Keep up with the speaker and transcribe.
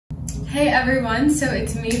Hey everyone, so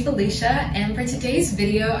it's me, Felicia, and for today's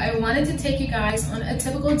video, I wanted to take you guys on a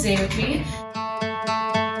typical day with me.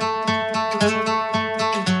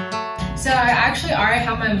 So I actually already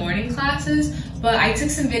have my morning classes, but I took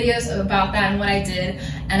some videos about that and what I did,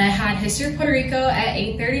 and I had History of Puerto Rico at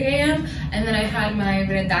 8:30 a.m. and then I had my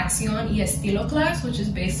Redacción y Estilo class, which is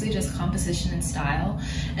basically just composition and style.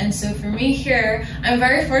 And so for me here, I'm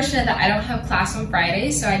very fortunate that I don't have class on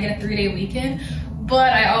Fridays, so I get a 3-day weekend,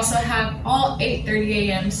 but I also have all 8:30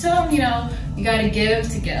 a.m. So, you know, you gotta give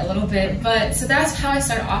to get a little bit. But so that's how I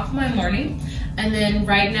start off my morning. And then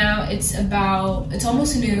right now it's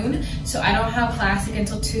almost noon, so I don't have class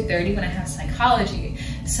until 2:30 when I have psychology.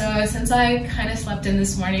 So since I kind of slept in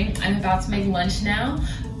this morning, I'm about to make lunch now.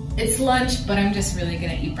 It's lunch, but I'm just really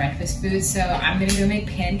gonna eat breakfast food. So I'm gonna go make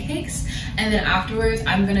pancakes, and then afterwards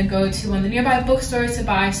I'm gonna go to one of the nearby bookstores to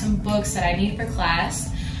buy some books that I need for class.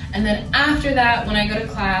 And then after that, when I go to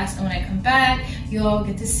class and when I come back, you'll all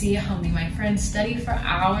get to see how me and my friends study for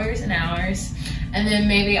hours and hours. And then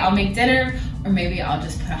maybe I'll make dinner, or maybe I'll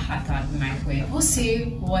just put a hot dog in the microwave. We'll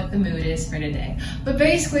see what the mood is for today. But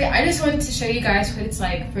basically, I just wanted to show you guys what it's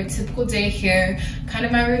like for a typical day here, kind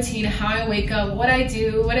of my routine, how I wake up, what I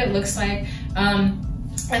do, what it looks like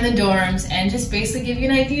in the dorms, and just basically give you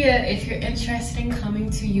an idea if you're interested in coming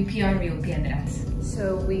to UPR Rio Piedras.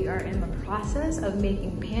 So we are in the process of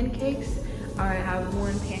making pancakes. I have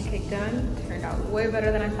one pancake done, turned out way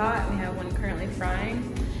better than I thought. We have one currently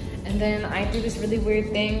frying. And then I do this really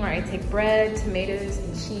weird thing where I take bread, tomatoes,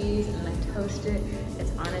 and cheese, and I toast it.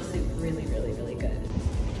 It's honestly really, really, really good.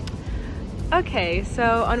 Okay,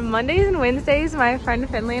 so on Mondays and Wednesdays, my friend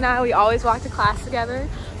Finley and I, we always walk to class together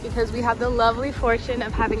because we have the lovely fortune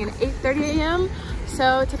of having an 8:30 a.m.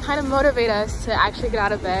 So to kind of motivate us to actually get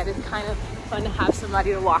out of bed, it's kind of fun to have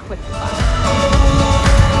somebody to walk with to class.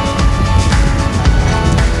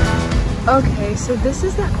 Okay, so this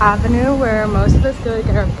is the avenue where most of us go to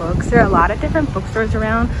get our books. There are a lot of different bookstores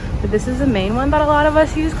around, but this is the main one that a lot of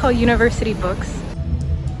us use, called University Books.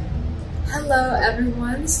 Hello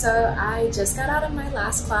everyone, so I just got out of my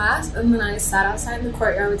last class and then I sat outside in the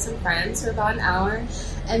courtyard with some friends for about an hour,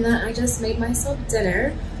 and then I just made myself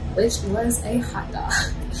dinner, which was a hot dog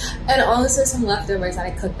and also some leftovers that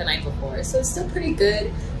I cooked the night before. So it's still pretty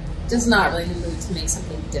good, just not really in the mood to make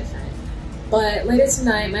something different. But later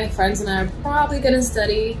tonight, my friends and I are probably gonna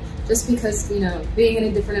study, just because, you know, being in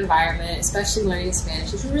a different environment, especially learning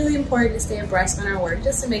Spanish, is really important to stay abreast on our work,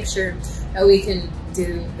 just to make sure that we can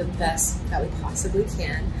do the best that we possibly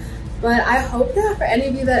can. But I hope that for any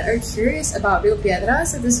of you that are curious about Rio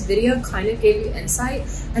Piedras, that this video kind of gave you insight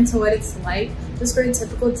into what it's like just for a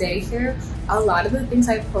typical day here. A lot of the things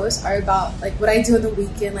I post are about like what I do on the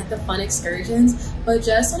weekend, like the fun excursions, but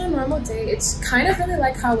just on a normal day, it's kind of really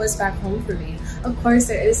like how it was back home for me. Of course,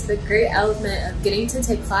 there is the great element of getting to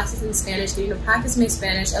take classes in Spanish, getting to practice my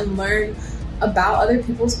Spanish and learn about other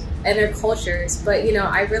people's and their cultures. But you know,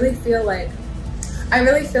 I really feel like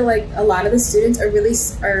a lot of the students are really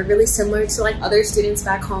similar to like other students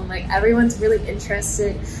back home. Like everyone's really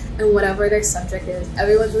interested in whatever their subject is.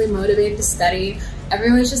 Everyone's really motivated to study.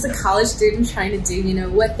 Everyone's just a college student trying to do, you know,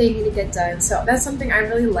 what they need to get done. So that's something I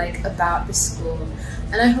really like about the school.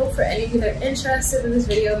 And I hope for any of you that are interested in this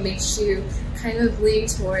video makes you kind of lean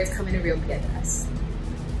towards coming to Rio Piedras.